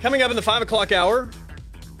Coming up in the 5 o'clock hour,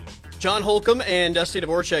 John Holcomb and Dusty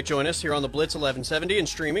Dvorak join us here on the Blitz 1170 and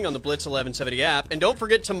streaming on the Blitz 1170 app. And don't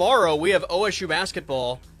forget, tomorrow we have OSU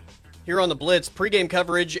basketball here on the Blitz. Pregame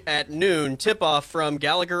coverage at noon. Tip-off from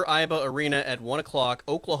Gallagher-Iba Arena at 1 o'clock.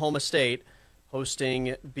 Oklahoma State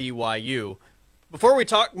hosting BYU. Before we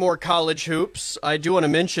talk more college hoops, I do want to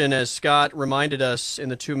mention, as Scott reminded us in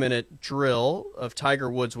the 2-minute drill of Tiger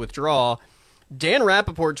Woods' withdrawal, Dan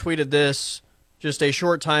Rappaport tweeted this just a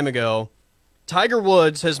short time ago. Tiger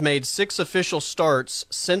Woods has made 6 official starts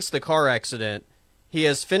since the car accident. He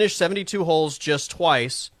has finished 72 holes just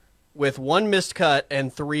twice, with 1 missed cut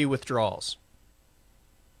and 3 withdrawals.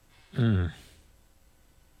 Not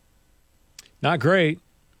great.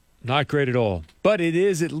 Not great at all. But it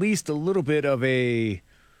is at least a little bit of a,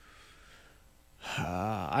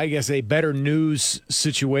 I guess, a better news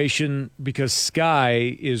situation because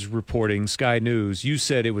Sky is reporting, Sky News. You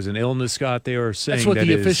said it was an illness, Scott. They are saying that's what that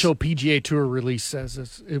the official PGA Tour release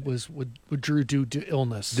says. It was withdrew due to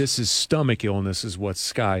illness. This is stomach illness is what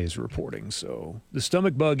Sky is reporting. So the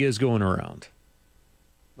stomach bug is going around.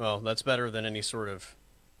 Well, that's better than any sort of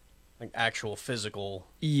actual physical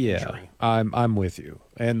Yeah, injury. I'm with you.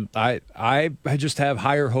 And I just have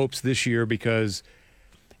higher hopes this year because –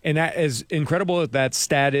 and that, as incredible as that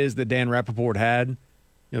stat is that Dan Rappaport had,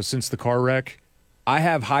 since the car wreck, I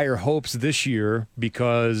have higher hopes this year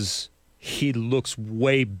because he looks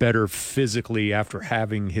way better physically after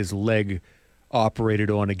having his leg operated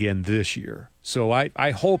on again this year. So I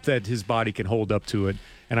hope that his body can hold up to it,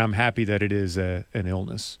 and I'm happy that it is an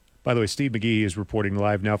illness. By the way, Steve McGee is reporting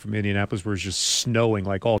live now from Indianapolis where it's just snowing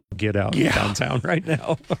like all get out downtown right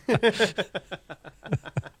now.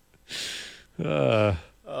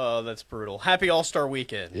 Oh, that's brutal. Happy All-Star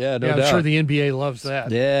Weekend. Yeah, no I'm doubt. sure the NBA loves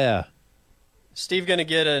that. Yeah. Steve going to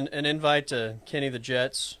get an invite to Kenny the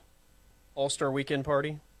Jets All-Star Weekend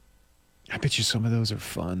party? I bet you some of those are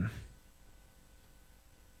fun.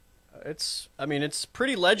 It's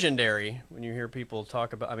pretty legendary when you hear people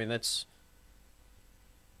talk about, that's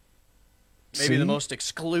maybe the most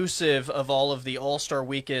exclusive of all of the All-Star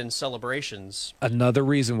Weekend celebrations. Another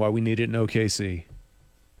reason why we need it in OKC.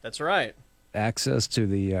 That's right. Access to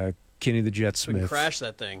the Kenny the Jet We can Smith crash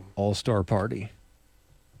that thing. All-Star Party.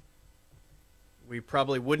 We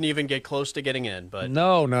probably wouldn't even get close to getting in, but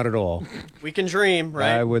No, not at all. we can dream,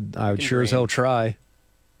 right? I would sure as hell try.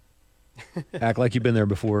 Act like you've been there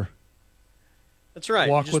before. That's right.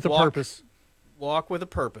 Walk You just with a purpose. Walk with a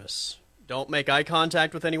purpose. Don't make eye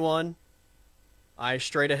contact with anyone. Eyes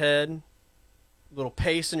straight ahead. Little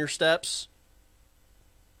pace in your steps.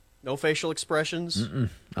 No facial expressions.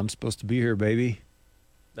 I'm supposed to be here, baby.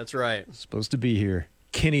 That's right. Supposed to be here.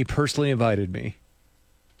 Kenny personally invited me.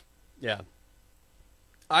 Yeah.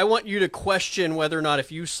 I want you to question whether or not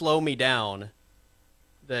if you slow me down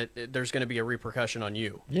that there's going to be a repercussion on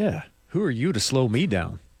you. Yeah. Who are you to slow me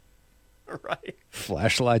down? Right.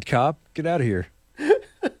 Flashlight cop? Get out of here.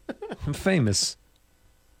 I'm famous.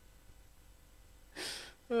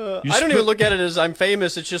 I don't even look at it as I'm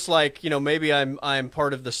famous. It's just like, maybe I'm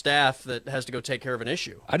part of the staff that has to go take care of an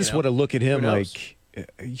issue. I just want to look at him like,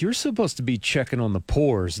 you're supposed to be checking on the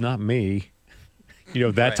pores, not me.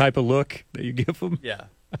 That Right. type of look that you give him? Yeah.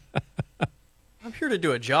 I'm here to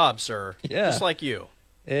do a job, sir. Yeah. Just like you.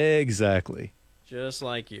 Exactly. Just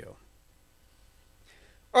like you.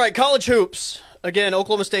 All right, college hoops. Again,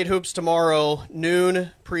 Oklahoma State hoops tomorrow,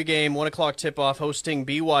 noon pregame, 1 o'clock tip-off, hosting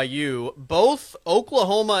BYU. Both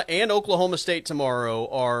Oklahoma and Oklahoma State tomorrow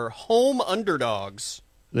are home underdogs.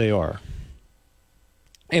 They are.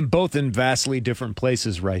 And both in vastly different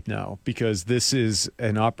places right now because this is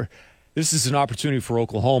an opportunity for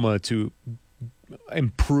Oklahoma to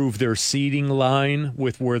improve their seeding line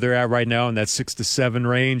with where they're at right now in that 6 to 7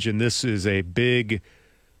 range, and this is a big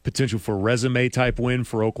potential for resume type win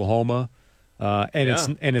for Oklahoma.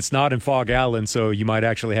 It's not in Fog Allen, so you might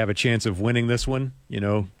actually have a chance of winning this one.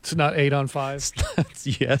 It's not 8 on 5.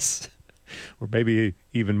 Yes, or maybe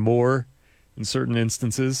even more in certain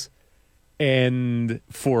instances. And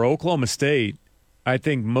for Oklahoma State, I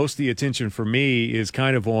think most of the attention for me is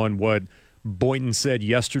kind of on what Boynton said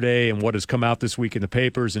yesterday and what has come out this week in the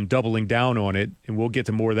papers and doubling down on it. And we'll get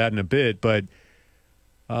to more of that in a bit. But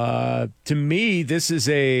to me, this is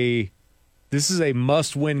a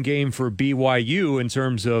must-win game for BYU in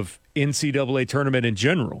terms of NCAA tournament in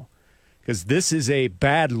general, because this is a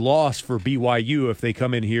bad loss for BYU if they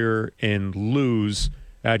come in here and lose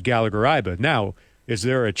at Gallagher-Iba. Now, is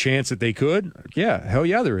there a chance that they could? Yeah, hell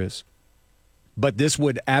yeah, there is. But this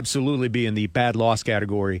would absolutely be in the bad loss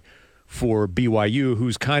category for BYU,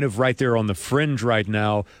 who's kind of right there on the fringe right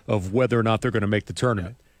now of whether or not they're going to make the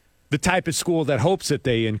tournament. the type of school that hopes that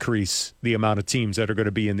they increase the amount of teams that are going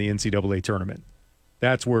to be in the NCAA tournament.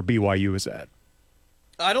 That's where BYU is at.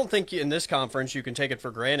 I don't think in this conference you can take it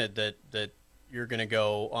for granted that you're going to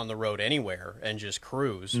go on the road anywhere and just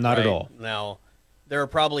cruise. Not right? at all. Now, there are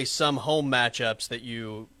probably some home matchups that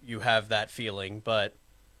you have that feeling, but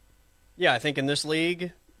yeah, I think in this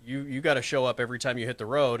league, you got to show up every time you hit the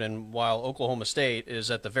road, and while Oklahoma State is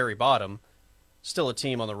at the very bottom, still a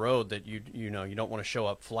team on the road that you don't want to show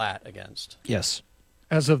up flat against. Yes.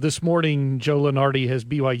 As of this morning, Joe Lunardi has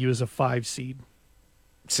BYU as a 5 seed.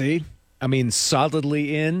 See? I mean,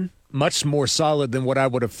 solidly in, much more solid than what I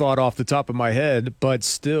would have thought off the top of my head, but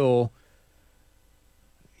still,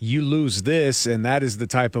 you lose this, and that is the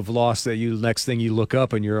type of loss that next thing you look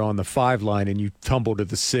up and you're on the 5 line and you tumble to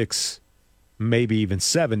the 6, maybe even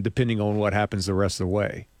 7, depending on what happens the rest of the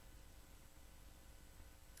way.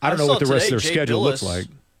 I don't know what the rest of their schedule looks like.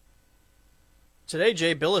 Today,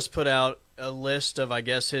 Jay Billis put out a list of, I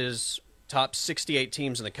guess, his top 68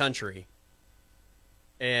 teams in the country.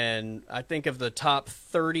 And I think of the top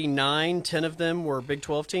 39, 10 of them were Big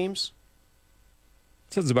 12 teams.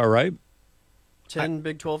 Sounds about right. 10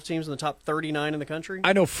 Big 12 teams in the top 39 in the country.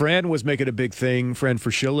 I know Fran was making a big thing, Fran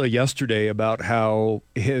Fraschilla, yesterday about how,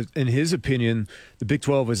 in his opinion, the Big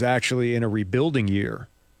 12 is actually in a rebuilding year.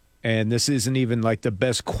 And this isn't even like the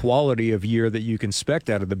best quality of year that you can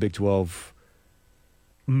expect out of the Big 12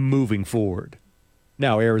 moving forward.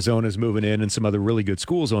 Now, Arizona's moving in and some other really good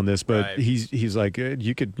schools on this, but right. he's like,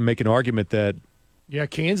 you could make an argument that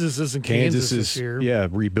Kansas isn't Kansas this year. Yeah,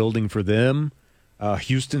 rebuilding for them.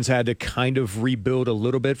 Houston's had to kind of rebuild a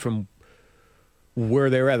little bit from where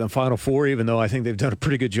they were at in the Final Four, even though I think they've done a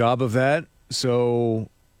pretty good job of that. So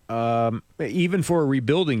even for a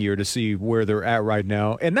rebuilding year to see where they're at right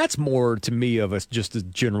now, and that's more to me of just a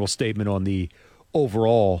general statement on the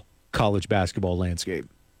overall college basketball landscape.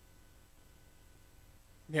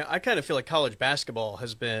 Yeah, I kind of feel like college basketball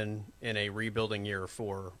has been in a rebuilding year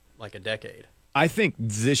for like a decade. I think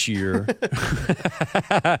this year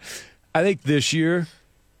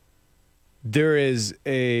there is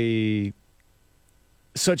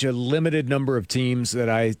such a limited number of teams that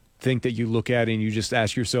I think that you look at and you just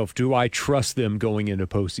ask yourself, do I trust them going into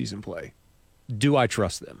postseason play? Do I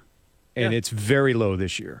trust them? And It's very low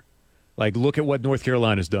this year. Like, look at what North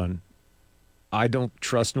Carolina's done. I don't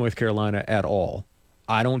trust North Carolina at all.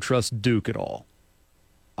 I don't trust Duke at all.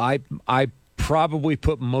 I probably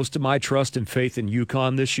put most of my trust and faith in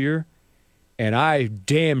UConn this year, and I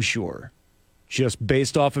damn sure, just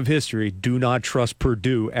based off of history, do not trust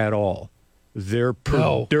Purdue at all. They're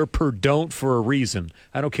Purdue for a reason.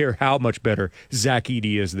 I don't care how much better Zach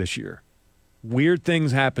Edey is this year. Weird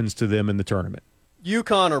things happens to them in the tournament.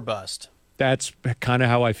 UConn or bust. That's kind of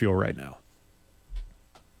how I feel right now.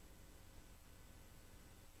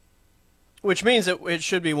 Which means that it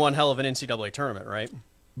should be one hell of an NCAA tournament, right?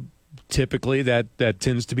 Typically, that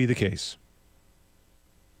tends to be the case.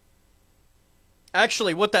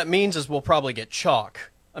 Actually, what that means is we'll probably get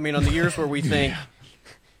chalk. I mean, on the years where we think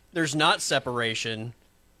there's not separation,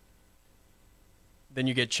 then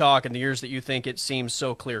you get chalk. And the years that you think it seems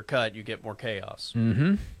so clear-cut, you get more chaos.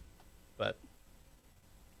 Mm-hmm. But,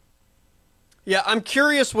 yeah, I'm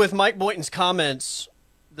curious with Mike Boynton's comments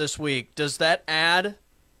this week. Does that add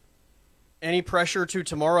any pressure to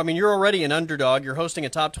tomorrow? I mean, you're already an underdog. You're hosting a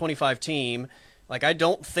top 25 team. Like, I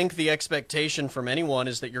don't think the expectation from anyone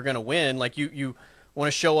is that you're going to win. Like, you want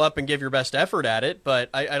to show up and give your best effort at it, but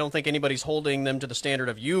I don't think anybody's holding them to the standard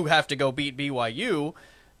of you have to go beat BYU.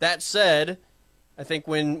 That said, I think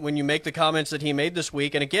when you make the comments that he made this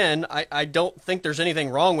week, and again, I don't think there's anything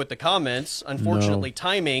wrong with the comments. Unfortunately,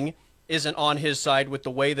 timing isn't on his side with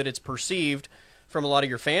the way that it's perceived from a lot of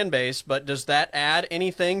your fan base, but does that add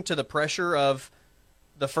anything to the pressure of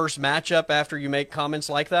the first matchup after you make comments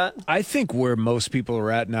like that? I think where most people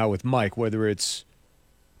are at now with Mike, whether it's,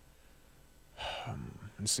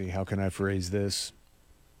 let's see, how can I phrase this?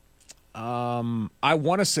 I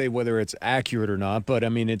want to say whether it's accurate or not, but I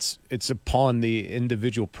mean, it's upon the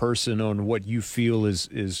individual person on what you feel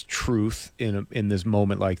is truth in this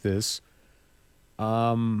moment like this.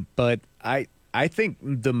 But I think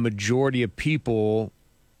the majority of people,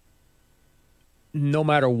 no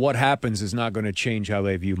matter what happens, is not going to change how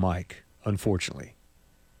they view Mike, unfortunately.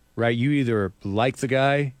 Right? You either like the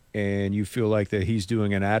guy and you feel like that he's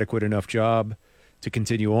doing an adequate enough job to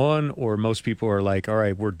continue on, or most people are like, all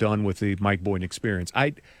right, we're done with the Mike Boynton experience.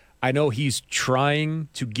 I know he's trying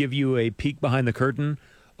to give you a peek behind the curtain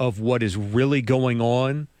of what is really going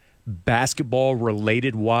on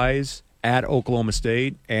basketball-related wise at Oklahoma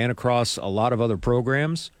State and across a lot of other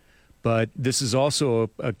programs. But this is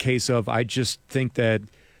also a case of, I just think that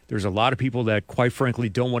There's a lot of people that, quite frankly,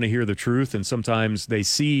 don't want to hear the truth, and sometimes they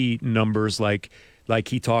see numbers like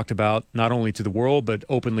he talked about, not only to the world, but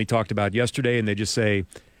openly talked about yesterday, and they just say,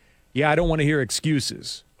 yeah, I don't want to hear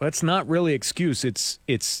excuses. Well, that's not really excuse.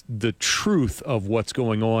 It's the truth of what's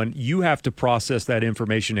going on. You have to process that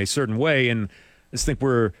information a certain way, and I just think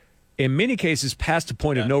we're, in many cases, past a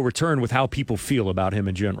point of no return with how people feel about him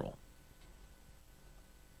in general.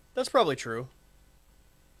 That's probably true.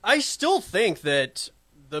 I still think that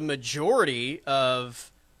the majority of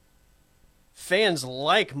fans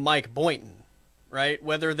like Mike Boynton, right?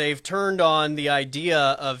 Whether they've turned on the idea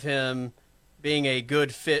of him being a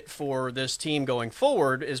good fit for this team going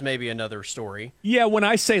forward is maybe another story. Yeah, when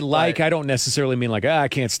I say I don't necessarily mean like, I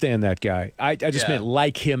can't stand that guy. I just meant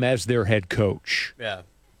like him as their head coach. Yeah.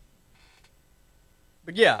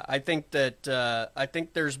 But yeah, I think that I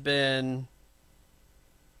think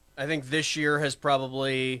this year has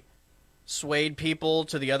probably swayed people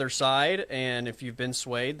to the other side, and if you've been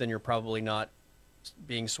swayed, then you're probably not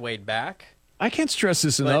being swayed back. I can't stress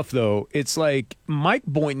this enough, though. It's like Mike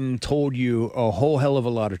Boynton told you a whole hell of a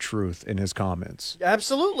lot of truth in his comments.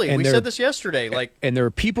 Absolutely. And we said this yesterday. And there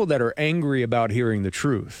are people that are angry about hearing the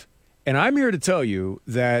truth. And I'm here to tell you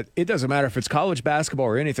that it doesn't matter if it's college basketball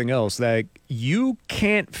or anything else, that you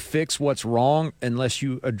can't fix what's wrong unless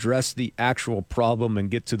you address the actual problem and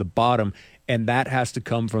get to the bottom. And that has to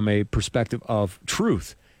come from a perspective of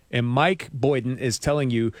truth. And Mike Boynton is telling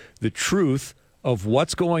you the truth of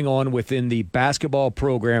what's going on within the basketball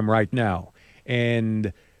program right now.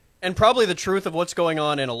 And probably the truth of what's going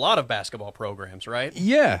on in a lot of basketball programs, right?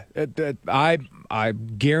 Yeah, I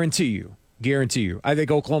guarantee you. I think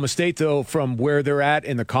Oklahoma State, though, from where they're at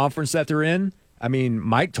in the conference that they're in, I mean,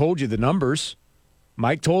 Mike told you the numbers.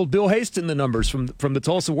 Mike told Bill Haston the numbers from the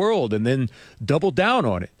Tulsa World and then doubled down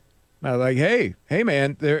on it. Like, hey,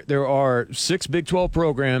 man, there are 6 Big 12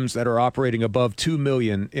 programs that are operating above $2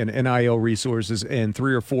 million in NIL resources and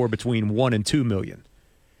 3 or 4 between $1 and $2 million.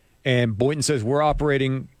 And Boynton says we're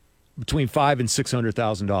operating between $500,000 and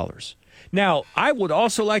 $600,000. Now, I would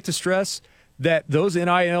also like to stress that those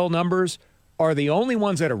NIL numbers are the only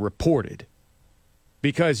ones that are reported,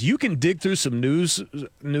 because you can dig through some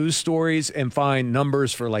news stories and find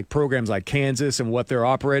numbers for like programs like Kansas and what they're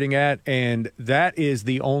operating at, and that is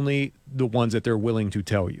the ones that they're willing to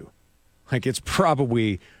tell you. Like, it's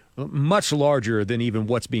probably much larger than even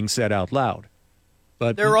what's being said out loud.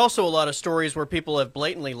 But there are also a lot of stories where people have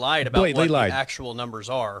blatantly lied about what the actual numbers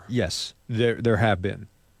are. Yes, there have been.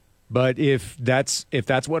 But if that's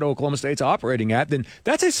what Oklahoma State's operating at, then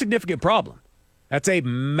that's a significant problem. That's a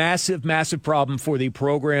massive, massive problem for the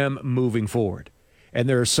program moving forward. And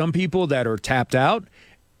there are some people that are tapped out,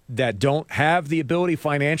 that don't have the ability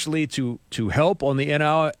financially to help on the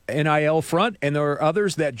NIL front, and there are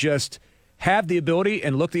others that just have the ability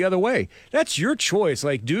and look the other way. That's your choice.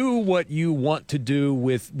 Like, do what you want to do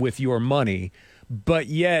with your money, but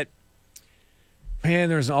yet, man,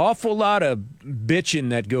 there's an awful lot of bitching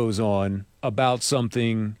that goes on about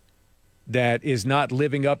something that is not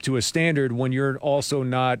living up to a standard when you're also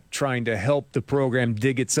not trying to help the program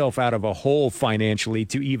dig itself out of a hole financially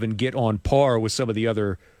to even get on par with some of the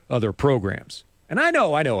other programs. And I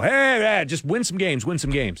know. Hey, just win some games.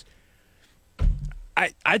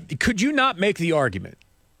 Could you not make the argument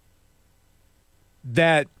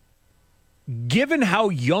that given how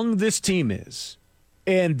young this team is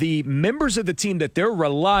and the members of the team that they're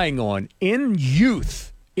relying on in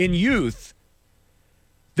youth,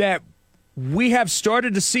 that we have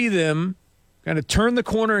started to see them kind of turn the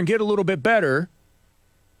corner and get a little bit better,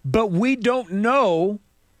 but we don't know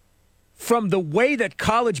from the way that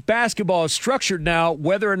college basketball is structured now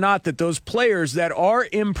whether or not that those players that are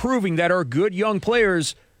improving, that are good young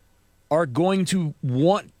players, are going to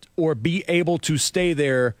want or be able to stay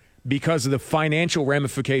there because of the financial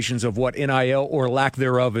ramifications of what NIL or lack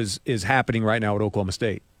thereof is happening right now at Oklahoma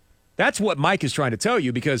State. That's what Mike is trying to tell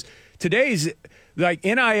you, because today's like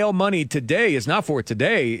NIL money today is not for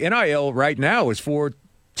today. NIL right now is for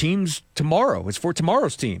teams tomorrow. It's for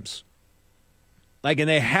tomorrow's teams. Like, and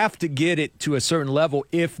they have to get it to a certain level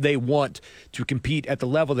if they want to compete at the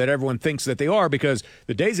level that everyone thinks that they are, because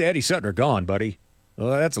the days of Eddie Sutton are gone, buddy.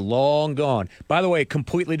 Well, that's long gone. By the way,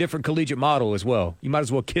 completely different collegiate model as well. You might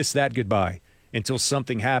as well kiss that goodbye until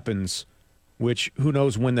something happens, which who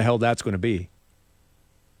knows when the hell that's going to be.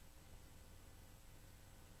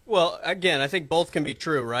 Well, again, I think both can be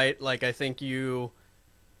true, right? Like, I think you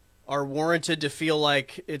are warranted to feel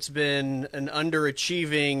like it's been an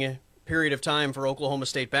underachieving period of time for Oklahoma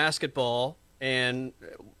State basketball, and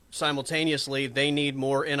simultaneously they need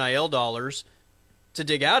more NIL dollars to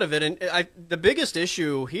dig out of it. And the biggest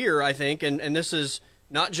issue here, I think, and this is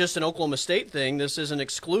not just an Oklahoma State thing. This isn't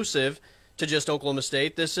exclusive to just Oklahoma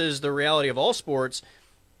State. This is the reality of all sports.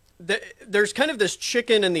 There's kind of this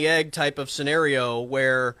chicken and the egg type of scenario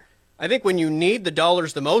where I think when you need the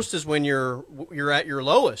dollars the most is when you're at your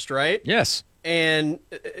lowest, right? Yes. And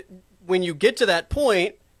when you get to that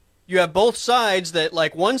point, you have both sides that,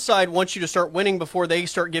 like, one side wants you to start winning before they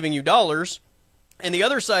start giving you dollars, and the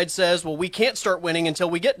other side says, well, we can't start winning until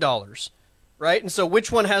we get dollars, right? And so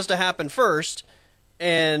which one has to happen first?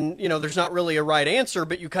 And, there's not really a right answer,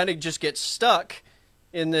 but you kind of just get stuck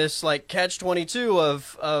in this, like, catch-22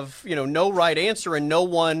 of no right answer and no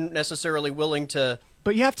one necessarily willing to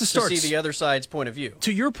But you have to start see the other side's point of view.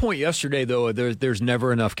 To your point yesterday, though, there's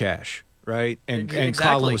never enough cash, right? And Exactly.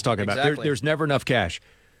 Colin was talking about there's never enough cash.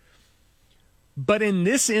 But in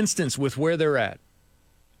this instance, with where they're at,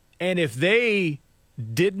 and if they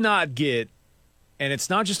did not get, and it's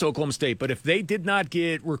not just Oklahoma State, but if they did not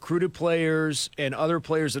get recruited players and other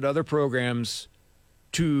players at other programs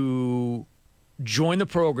to join the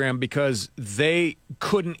program because they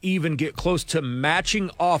couldn't even get close to matching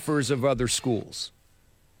offers of other schools.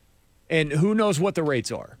 And who knows what the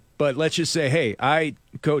rates are. But let's just say, hey,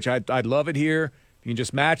 Coach, I'd love it here. If you can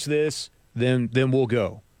just match this, then we'll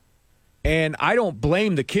go. And I don't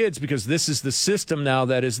blame the kids because this is the system now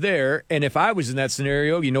that is there. And if I was in that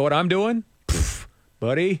scenario, you know what I'm doing?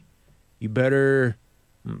 Buddy, you better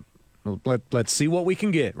let's see what we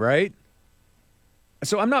can get, right?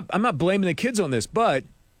 So I'm not blaming the kids on this, but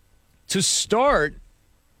to start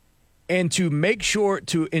and to make sure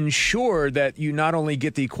to ensure that you not only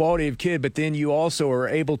get the quality of kid, but then you also are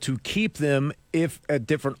able to keep them if a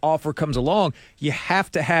different offer comes along, you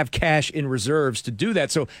have to have cash in reserves to do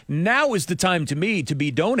that. So now is the time to me to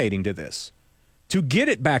be donating to this, to get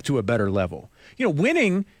it back to a better level.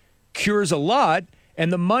 Winning cures a lot,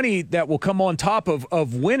 and the money that will come on top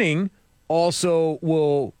of winning also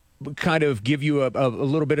will kind of give you a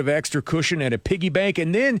little bit of extra cushion and a piggy bank,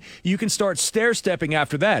 and then you can start stair-stepping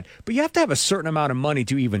after that. But you have to have a certain amount of money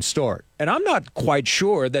to even start. And I'm not quite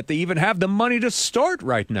sure that they even have the money to start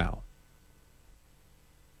right now.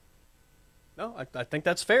 No, I think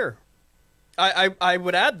that's fair. I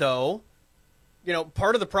would add, though,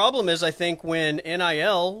 part of the problem is I think when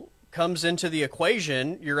NIL comes into the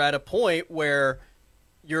equation, you're at a point where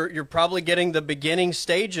you're probably getting the beginning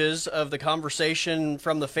stages of the conversation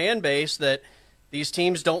from the fan base that these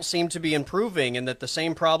teams don't seem to be improving and that the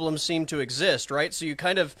same problems seem to exist, right? So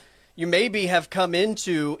you maybe have come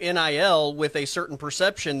into NIL with a certain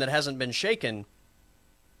perception that hasn't been shaken.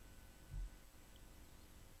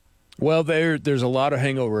 Well, there's a lot of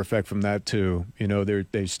hangover effect from that, too.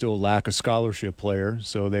 They still lack a scholarship player,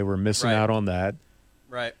 so they were missing out on that.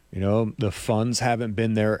 Right. The funds haven't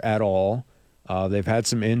been there at all. They've had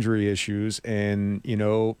some injury issues, and,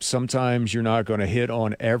 sometimes you're not going to hit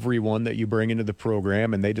on everyone that you bring into the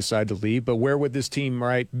program and they decide to leave. But where would this team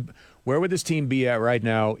be at right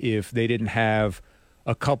now if they didn't have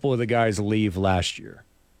a couple of the guys leave last year?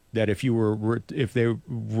 That if they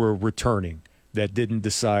were returning, that didn't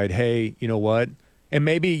decide, hey, you know what? And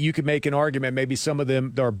maybe you could make an argument, maybe some of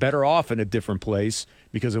them are better off in a different place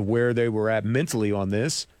because of where they were at mentally on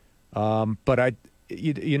this. But I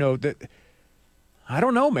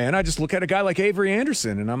don't know, man. I just look at a guy like Avery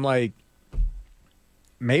Anderson, and I'm like,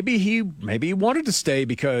 maybe he wanted to stay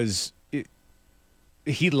because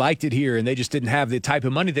he liked it here, and they just didn't have the type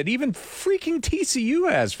of money that even freaking TCU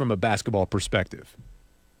has from a basketball perspective.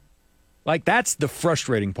 Like, that's the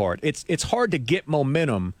frustrating part. It's hard to get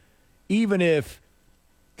momentum, even if –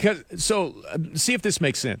 so see if this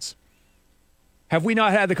makes sense. Have we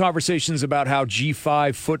not had the conversations about how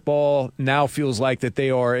G5 football now feels like that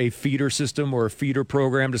they are a feeder system or a feeder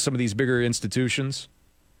program to some of these bigger institutions?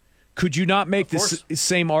 Could you not make this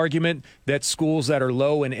same argument that schools that are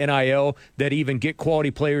low in NIL that even get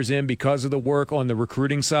quality players in because of the work on the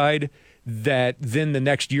recruiting side, that then the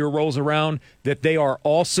next year rolls around, that they are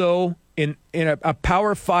also in a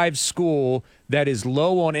Power 5 school that is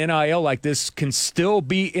low on NIL like this can still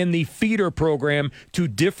be in the feeder program to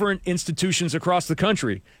different institutions across the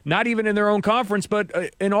country, not even in their own conference,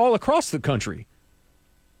 but in all across the country,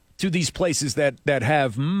 to these places that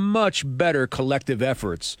have much better collective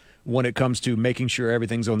efforts when it comes to making sure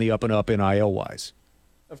everything's on the up and up NIL-wise.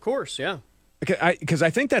 Of course, yeah. Because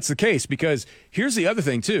I think that's the case, because here's the other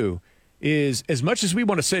thing, too, is as much as we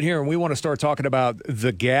want to sit here and we want to start talking about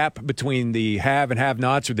the gap between the have and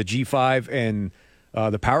have-nots or the G5 and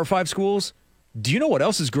the Power 5 schools, do you know what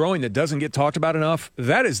else is growing that doesn't get talked about enough?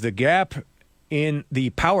 That is the gap in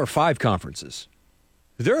the Power 5 conferences.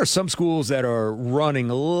 There are some schools that are running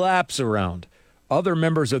laps around other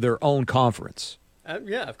members of their own conference.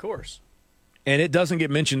 Yeah, of course. And it doesn't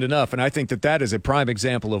get mentioned enough, and I think that is a prime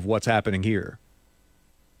example of what's happening here.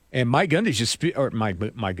 And Mike Boynton's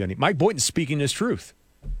speaking his truth.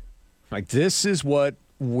 Like, this is what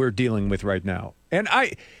we're dealing with right now. And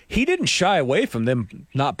he didn't shy away from them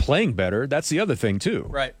not playing better. That's the other thing, too.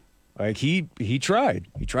 Right. Like, he tried.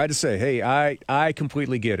 He tried to say, hey, I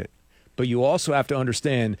completely get it. But you also have to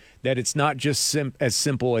understand that it's not just as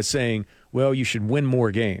simple as saying, well, you should win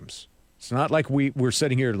more games. It's not like we're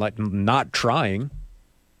sitting here like not trying.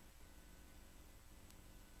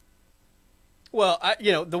 Well,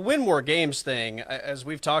 the win more games thing, as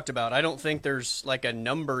we've talked about, I don't think there's like a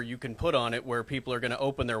number you can put on it where people are going to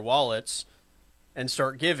open their wallets and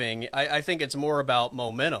start giving. I think it's more about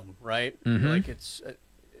momentum, right? Mm-hmm. Like it's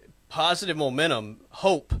positive momentum,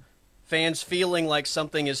 hope, fans feeling like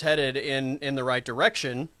something is headed in the right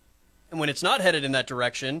direction. And when it's not headed in that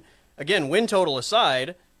direction, again, win total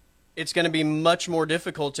aside, it's going to be much more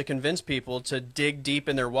difficult to convince people to dig deep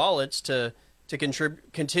in their wallets to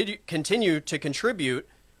continue to contribute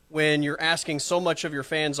when you're asking so much of your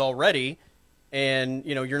fans already, and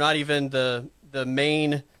you're not even the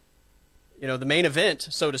main event,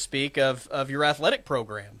 so to speak, of your athletic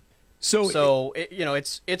program. So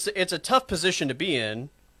it's a tough position to be in,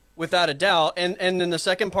 without a doubt. And then the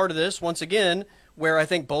second part of this, once again, where I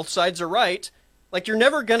think both sides are right, like you're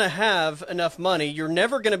never going to have enough money, you're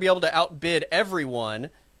never going to be able to outbid everyone.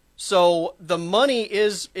 So the money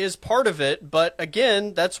is part of it, but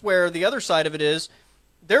again, that's where the other side of it is.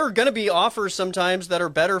 There are going to be offers sometimes that are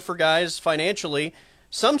better for guys financially.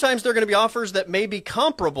 Sometimes there are going to be offers that may be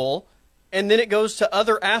comparable, and then it goes to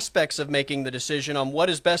other aspects of making the decision on what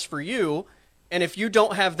is best for you. And if you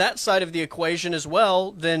don't have that side of the equation as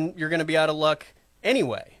well, then you're going to be out of luck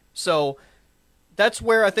anyway. So that's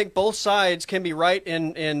where I think both sides can be right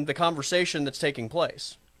in the conversation that's taking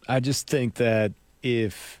place. I just think that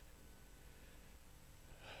if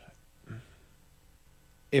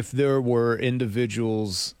there were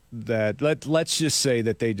individuals that let's just say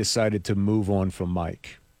that they decided to move on from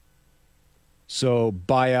Mike, so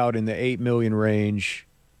buyout in the $8 million range,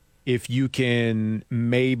 if you can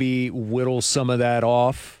maybe whittle some of that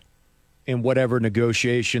off in whatever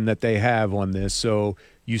negotiation that they have on this, so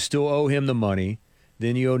you still owe him the money,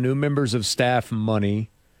 then you owe new members of staff money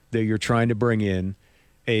that you're trying to bring in.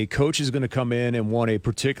 A coach is going to come in and want a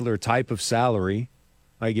particular type of salary.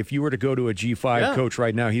 Like if you were to go to a G5 coach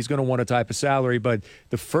right now, he's going to want a type of salary. But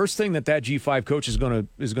the first thing that G5 coach is going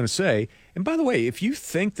to say, and by the way, if you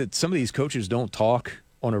think that some of these coaches don't talk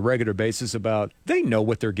on a regular basis about, they know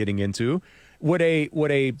what they're getting into. Would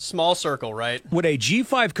a small circle, right? Would a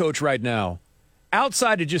G5 coach right now,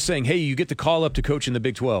 outside of just saying, hey, you get to call up to coach in the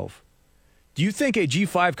Big 12, do you think a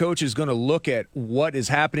G5 coach is going to look at what is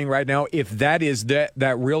happening right now, if that is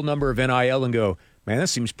that real number of NIL, and go, man, that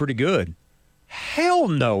seems pretty good? Hell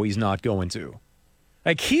no, he's not going to.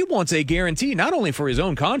 Like, he wants a guarantee, not only for his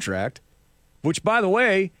own contract, which, by the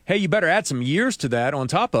way, hey, you better add some years to that on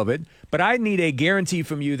top of it, but I need a guarantee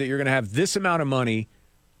from you that you're going to have this amount of money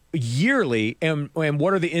yearly, and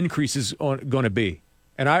what are the increases going to be?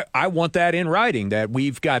 And I want that in writing, that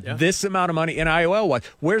we've got this amount of money in IOL.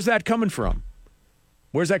 Where's that coming from?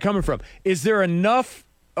 Where's that coming from? Is there enough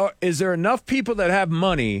people that have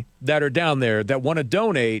money that are down there that want to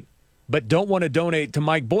donate but don't want to donate to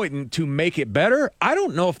Mike Boynton to make it better? I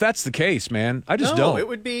don't know if that's the case, man. I just don't. It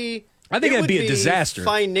would be. I think it'd be a disaster.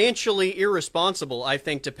 Financially irresponsible, I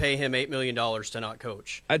think, to pay him $8 million to not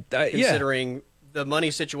coach, considering the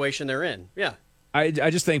money situation they're in. Yeah. I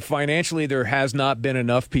just think financially there has not been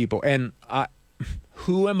enough people. And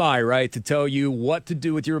who am I, right, to tell you what to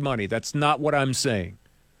do with your money? That's not what I'm saying.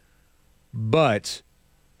 But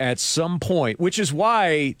at some point, which is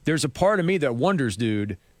why there's a part of me that wonders,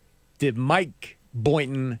 dude, did Mike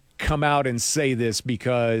Boynton come out and say this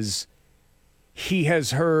because he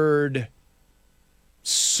has heard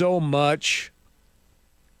so much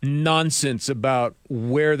nonsense about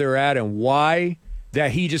where they're at and why,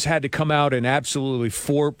 that he just had to come out and absolutely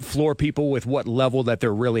floor people with what level that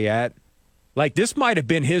they're really at? Like, this might have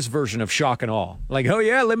been his version of shock and awe. Like, oh,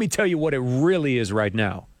 yeah, let me tell you what it really is right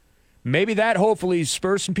now. Maybe that hopefully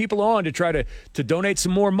spurs some people on to try to donate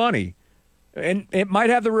some more money. And it might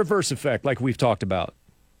have the reverse effect, like we've talked about,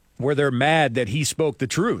 where they're mad that he spoke the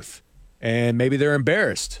truth, and maybe they're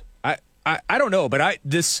embarrassed. I don't know, but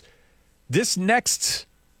this next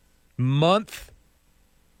month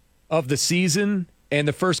of the season and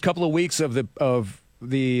the first couple of weeks of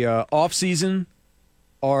the off season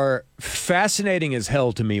are fascinating as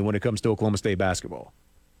hell to me when it comes to Oklahoma State basketball.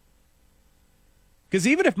 Because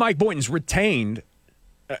even if Mike Boynton's retained,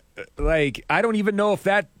 I don't even know if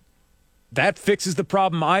that fixes the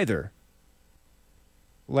problem either.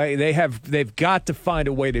 Like they've got to find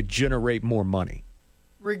a way to generate more money.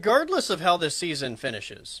 Regardless of how this season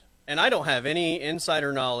finishes, and I don't have any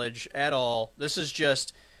insider knowledge at all, this is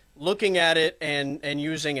just looking at it and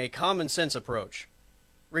using a common sense approach.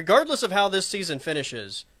 Regardless of how this season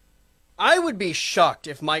finishes, I would be shocked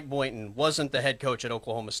if Mike Boynton wasn't the head coach at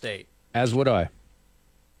Oklahoma State. As would I.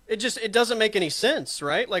 It doesn't make any sense,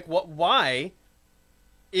 right? Like why,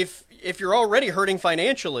 if you're already hurting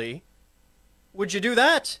financially, would you do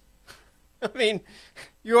that? I mean,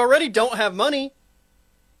 you already don't have money.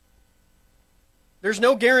 There's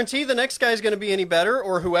no guarantee the next guy's going to be any better,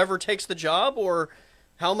 or whoever takes the job, or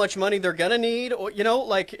how much money they're going to need, or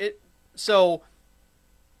so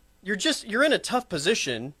you're in a tough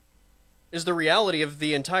position is the reality of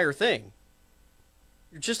the entire thing.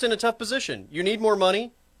 You're just in a tough position. You need more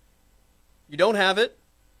money. You don't have it.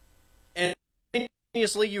 And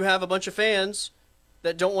obviously you have a bunch of fans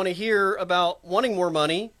that don't want to hear about wanting more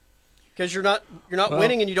money because you're not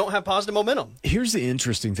winning and you don't have positive momentum. Here's the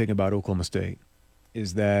interesting thing about Oklahoma State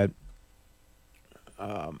is that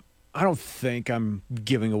I don't think I'm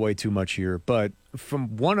giving away too much here, but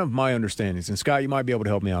from one of my understandings, and Scott, you might be able to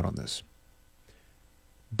help me out on this,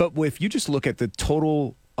 but if you just look at the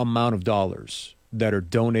total amount of dollars that are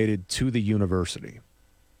donated to the university,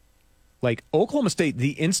 like Oklahoma State,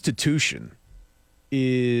 the institution,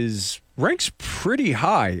 ranks pretty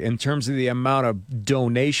high in terms of the amount of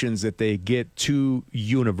donations that they get to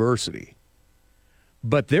university.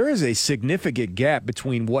 But there is a significant gap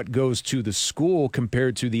between what goes to the school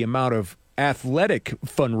compared to the amount of athletic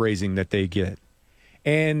fundraising that they get.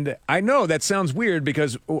 And I know that sounds weird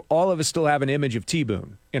because all of us still have an image of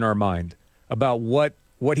T-Boone in our mind about what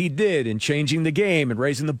he did in changing the game and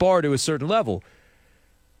raising the bar to a certain level.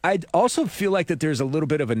 I also feel like that there's a little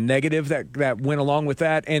bit of a negative that went along with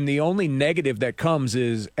that, and the only negative that comes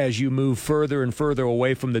is as you move further and further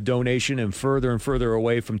away from the donation and further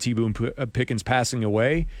away from T-Boone Pickens passing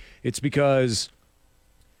away, it's because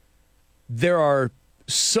there are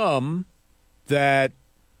some that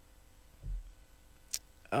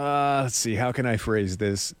let's see, how can I phrase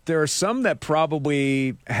this? There are some that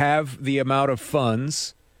probably have the amount of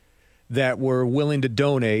funds that were willing to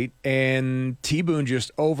donate, and T-Boone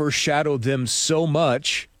just overshadowed them so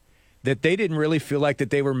much that they didn't really feel like that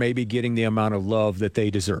they were maybe getting the amount of love that they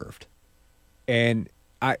deserved. And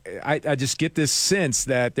I just get this sense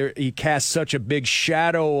that he cast such a big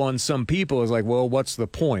shadow on some people. It's like, well, what's the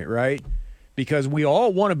point, right? Because we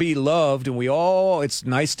all want to be loved, and it's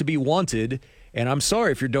nice to be wanted. And I'm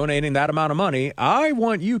sorry if you're donating that amount of money. I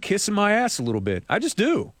want you kissing my ass a little bit. I just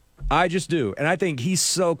do. And I think he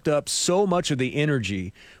soaked up so much of the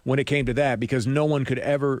energy when it came to that because no one could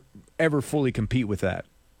ever fully compete with that.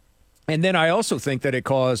 And then I also think that it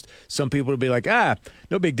caused some people to be like,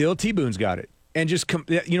 no big deal, T-Boone's got it. And just,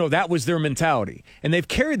 that was their mentality. And they've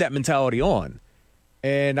carried that mentality on.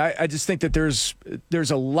 And I just think that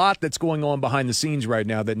there's a lot that's going on behind the scenes right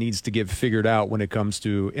now that needs to get figured out when it comes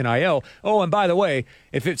to NIL. Oh, and by the way,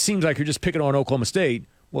 if it seems like you're just picking on Oklahoma State,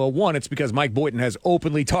 well, one, it's because Mike Boynton has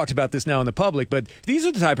openly talked about this now in the public, but these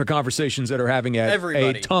are the type of conversations that are having at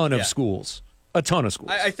a ton of schools. A ton of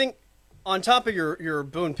schools. I think on top of your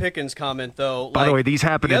Boone Pickens comment, though. By the way, these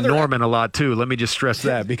happen in Norman a lot, too. Let me just stress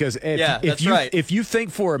that. Because if you think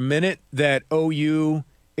for a minute that OU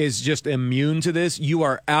is just immune to this, you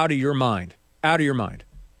are out of your mind. Out of your mind.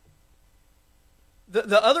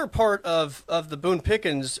 The other part of the Boone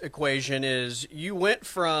Pickens equation is you went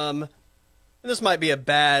from, and this might be a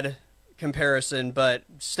bad comparison, but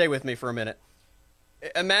stay with me for a minute.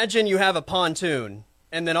 Imagine you have a pontoon,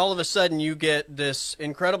 and then all of a sudden you get this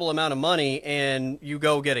incredible amount of money, and you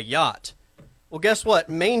go get a yacht. Well, guess what?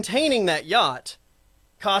 Maintaining that yacht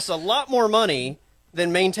costs a lot more money than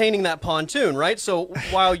maintaining that pontoon, right? So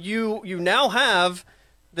while you now have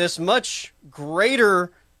this much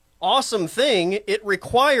greater awesome thing, it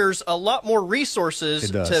requires a lot more resources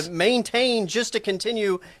to maintain just to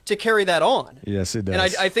continue to carry that on. Yes, it does. And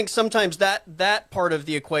I think sometimes that part of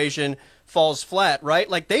the equation falls flat, right?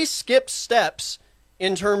 Like they skip steps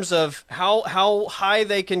in terms of how high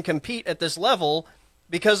they can compete at this level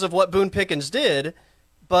because of what Boone Pickens did,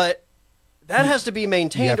 but that has to be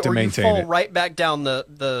maintained or you fall right back down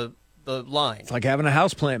the line. It's like having a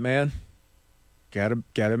house plant, man.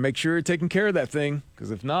 Gotta make sure you're taking care of that thing,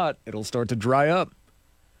 because if not, it'll start to dry up.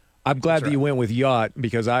 I'm glad that you went with yacht,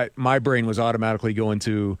 because my brain was automatically going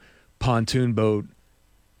to pontoon boat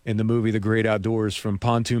in the movie The Great Outdoors, from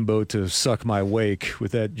pontoon boat to Suck My Wake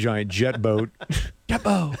with that giant jet boat. Jet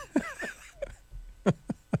boat.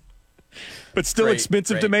 But still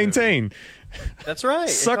expensive to maintain. Movie. That's right.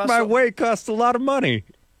 Suck My Wake costs a lot of money.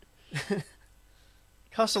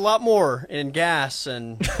 Costs a lot more in gas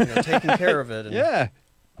and taking care of it. And,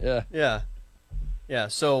 yeah.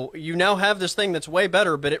 So you now have this thing that's way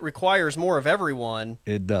better, but it requires more of everyone.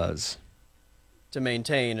 It does. To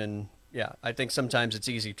maintain, and I think sometimes it's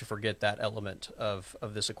easy to forget that element of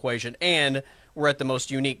this equation. And we're at the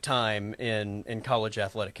most unique time in college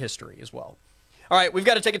athletic history as well. All right, we've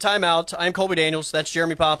got to take a timeout. I'm Colby Daniels. That's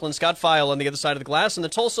Jeremy Poplin, Scott File on the other side of the glass in the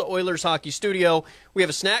Tulsa Oilers hockey studio. We have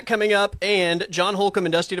a snack coming up, and John Holcomb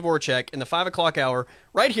and Dusty Dvorak in the 5 o'clock hour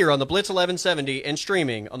right here on the Blitz 1170 and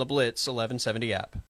streaming on the Blitz 1170 app.